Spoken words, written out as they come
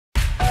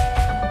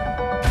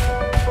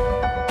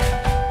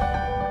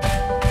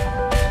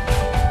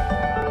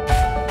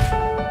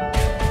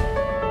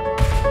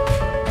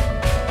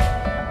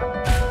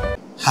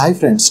Hi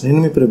friends, నేను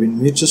మీ ప్రవీణ్.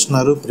 మీరు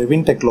చూస్తున్నారు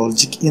ప్రవీన్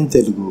టెక్నాలజీ ఇన్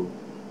తెలుగు.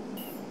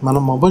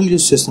 మనం మొబైల్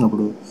యూస్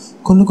చేస్తున్నప్పుడు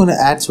కొన్ని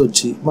యాడ్స్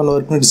వచ్చి మన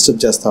వర్క్ని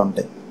డిస్టర్బ్ చేస్తూ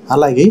ఉంటాయి.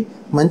 అలాగే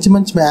మంచి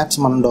యాప్స్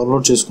మనం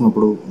డౌన్లోడ్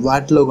చేసుకున్నప్పుడు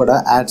వాటిలో కూడా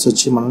యాడ్స్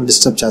వచ్చి మనం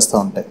డిస్టర్బ్ చేస్తూ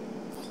ఉంటాయి.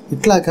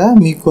 ఇట్లాగా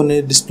మీకు కొన్ని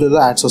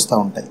డిస్ప్లేలో యాడ్స్ వస్తూ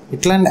ఉంటాయి.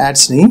 ఇట్లాంటి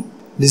యాడ్స్ని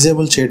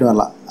డిజేబుల్ చేయడం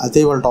ఎలా,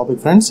 అదే వాళ్ళ టాపిక్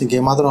ఫ్రెండ్స్.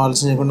 ఇంకేమాత్రం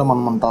ఆలోచన చేయకుండా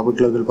మన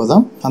టాపిక్లోకి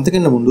వెళ్ళిపోదాం.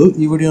 అంతకన్నా ముందు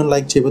ఈ వీడియోని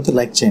లైక్ చేయకపోతే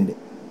లైక్ చేయండి.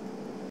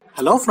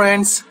 హలో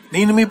ఫ్రెండ్స్,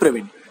 నేను మీ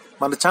ప్రవీణ్.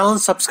 మన ఛానల్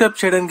సబ్స్క్రైబ్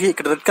చేయడానికి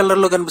ఇక్కడ రెడ్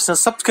కలర్లో కనిపిస్తున్న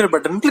సబ్స్క్రైబ్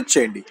బటన్ క్లిక్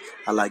చేయండి.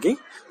 అలాగే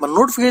మన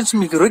నోటిఫికేషన్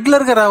మీకు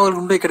రెగ్యులర్గా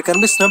రావాలనుకుంటే ఇక్కడ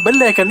కనిపిస్తున్న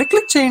బెల్ ఐకాన్ని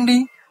క్లిక్ చేయండి.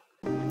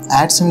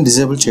 యాడ్స్ని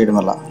డిజేబుల్ చేయడం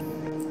వల్ల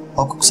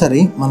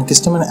ఒక్కొక్కసారి మనకి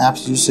ఇష్టమైన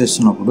యాప్స్ యూస్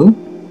చేస్తున్నప్పుడు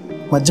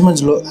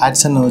మధ్యలో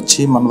యాడ్స్ అన్నీ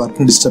వచ్చి మన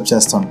వర్క్ని డిస్టర్బ్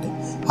చేస్తూ ఉంటాయి.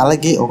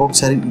 అలాగే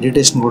ఒక్కొక్కసారి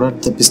ఇరిటేషన్ కూడా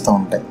తెప్పిస్తూ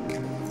ఉంటాయి.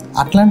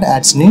 అట్లాంటి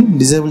యాడ్స్ని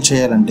డిజేబుల్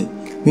చేయాలంటే,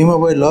 మీ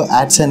మొబైల్లో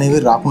యాడ్స్ అనేవి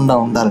రాకుండా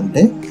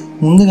ఉండాలంటే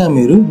ముందుగా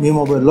మీరు మీ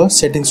మొబైల్లో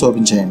సెట్టింగ్స్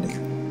ఓపెన్ చేయండి.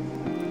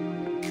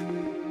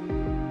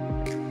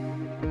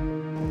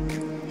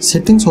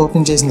 సెట్టింగ్స్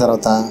ఓపెన్ చేసిన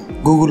తర్వాత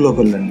గూగుల్లోకి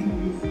వెళ్ళండి.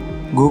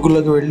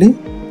 గూగుల్లోకి వెళ్ళి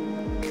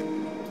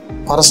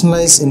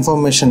పర్సనలైజ్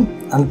ఇన్ఫర్మేషన్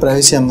అండ్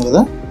ప్రైవసీ ఉంది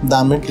కదా,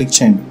 దాని మీద క్లిక్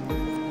చేయండి.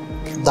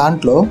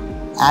 దాంట్లో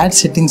యాడ్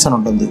సెట్టింగ్స్ అని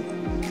ఉంటుంది.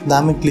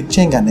 దాని మీద క్లిక్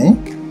చేయగానే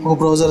ఒక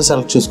బ్రౌజర్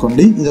సెలెక్ట్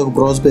చేసుకోండి. ఇది ఒక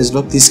బ్రౌజ్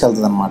పేజ్లోకి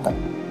తీసుకెళ్తుంది అనమాట.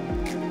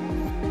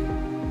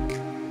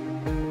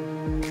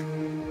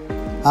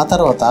 ఆ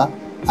తర్వాత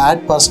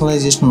యాడ్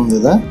పర్సనలైజేషన్ ఉంది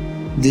కదా,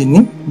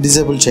 దీన్ని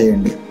డిజేబుల్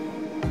చేయండి.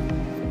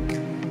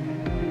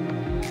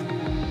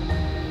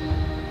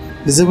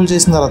 డిజేబుల్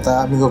చేసిన తర్వాత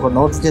మీకు ఒక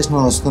నోటిఫికేషన్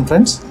వస్తుంది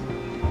ఫ్రెండ్స్.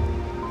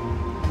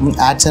 మీ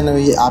యాడ్స్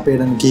అనేవి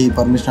ఆపేయడానికి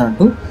పర్మిషన్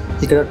అంటూ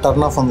ఇక్కడ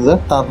టర్న్ ఆఫ్ ఉంది కదా,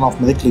 టర్న్ ఆఫ్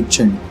మీద క్లిక్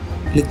చేయండి.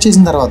 క్లిక్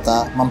చేసిన తర్వాత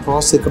మన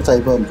ప్రాసెస్ ఇక్కడితో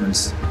అయిపోవాలి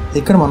ఫ్రెండ్స్.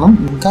 ఇక్కడ మనం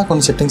ఇంకా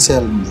కొన్ని సెట్టింగ్స్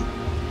చేయాలి.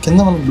 కింద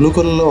మనకు బ్లూ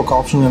కలర్లో ఒక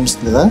ఆప్షన్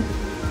కనిపిస్తుంది కదా,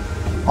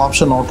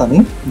 ఆప్షన్ అవుట్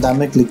అని, దాని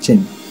మీద క్లిక్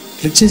చేయండి.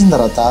 క్లిక్ చేసిన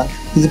తర్వాత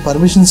ఇది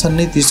పర్మిషన్స్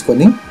అన్నీ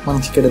తీసుకొని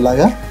మనకి ఇక్కడ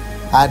ఇలాగా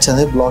యాడ్స్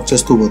అనేవి బ్లాక్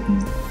చేస్తూ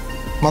పోతుంది.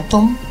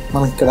 మొత్తం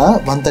మనకి ఇక్కడ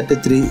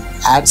 133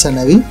 యాడ్స్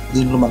అనేవి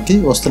దీంట్లో మనకి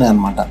వస్తున్నాయి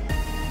అన్నమాట.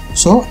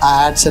 సో ఆ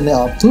యాడ్స్ అనేవి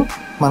ఆపుతూ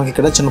మనకి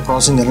ఇక్కడ చిన్న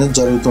ప్రాసెసింగ్ అనేది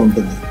జరుగుతూ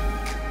ఉంటుంది.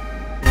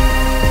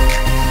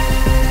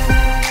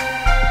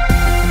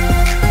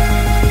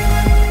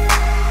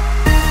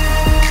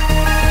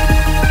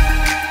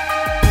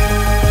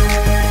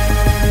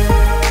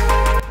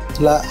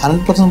 ఇలా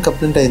 100%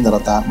 కంప్లీట్ అయిన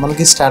తర్వాత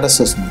మనకి స్టేటస్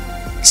వస్తుంది.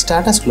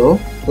 స్టేటస్లో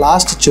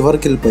లాస్ట్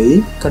చివరికి వెళ్ళిపోయి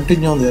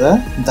కంటిన్యూ ఉంది కదా,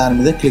 దాని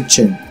మీద క్లిక్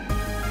చేయండి.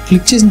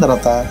 క్లిక్ చేసిన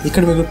తర్వాత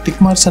ఇక్కడ మీకు టిక్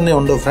మార్క్స్ అనేవి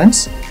ఉండవు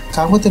ఫ్రెండ్స్.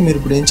 కాకపోతే మీరు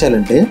ఇప్పుడు ఏం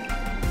చేయాలంటే,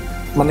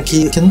 మనకి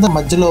కింద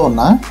మధ్యలో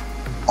ఉన్న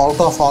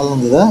అవుట్ ఆఫ్ ఆల్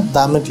ఉంది కదా,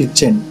 దాని మీద క్లిక్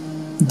చేయండి.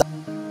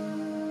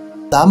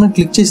 దాని మీద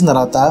క్లిక్ చేసిన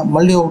తర్వాత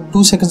మళ్ళీ ఒక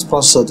 2 seconds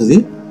ప్రాసెస్ అవుతుంది.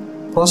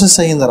 ప్రాసెస్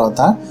అయిన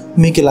తర్వాత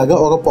మీకు ఇలాగా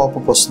ఒక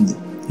పాపప్ వస్తుంది,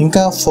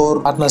 ఇంకా 4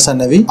 పార్ట్నర్స్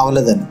అనేవి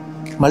అవ్వలేదని.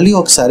 మళ్ళీ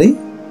ఒకసారి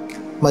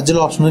మధ్యలో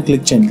ఆప్షన్ మీద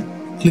క్లిక్ చేయండి.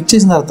 క్లిక్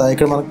చేసిన తర్వాత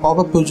ఇక్కడ మనకు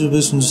పాపప్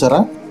చూపిస్తుంది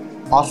చూసారా,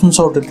 ఆప్షన్స్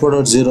అవుట్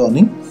రిపోర్ట్ 0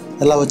 అని.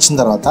 ఇలా వచ్చిన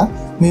తర్వాత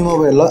మీ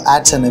మొబైల్లో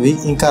యాడ్స్ అనేవి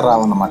ఇంకా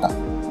రావన్నమాట.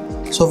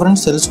 సో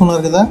ఫ్రెండ్స్,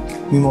 తెలుసుకున్నారు కదా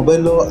మీ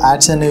మొబైల్లో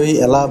యాడ్స్ అనేవి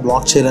ఎలా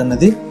బ్లాక్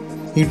చేయాలన్నది.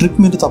 ఈ ట్రిక్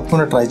మీరు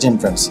తప్పకుండా ట్రై చేయండి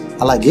ఫ్రెండ్స్.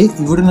 అలాగే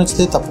ఈ వీడియో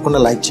నచ్చితే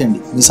తప్పకుండా లైక్ చేయండి.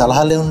 మీ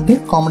సలహాలు ఏముంటే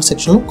కామెంట్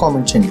సెక్షన్లో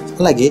కామెంట్ చేయండి.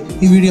 అలాగే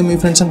ఈ video me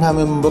friends and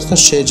family మెంబర్స్తో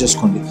షేర్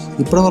చేసుకోండి.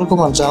 ఇప్పటివరకు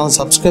మన ఛానల్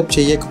సబ్స్క్రైబ్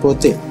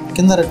చేయకపోతే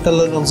కింద రెడ్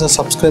కలర్లో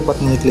సబ్స్క్రైబ్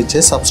బటన్ మీద క్లిక్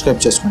చేసి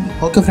సబ్స్క్రైబ్ చేసుకోండి.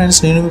 ఓకే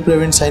ఫ్రెండ్స్, నేను మీ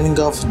ప్రవీణ్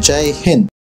సైనింగ్ ఆఫ్. జై హింద్.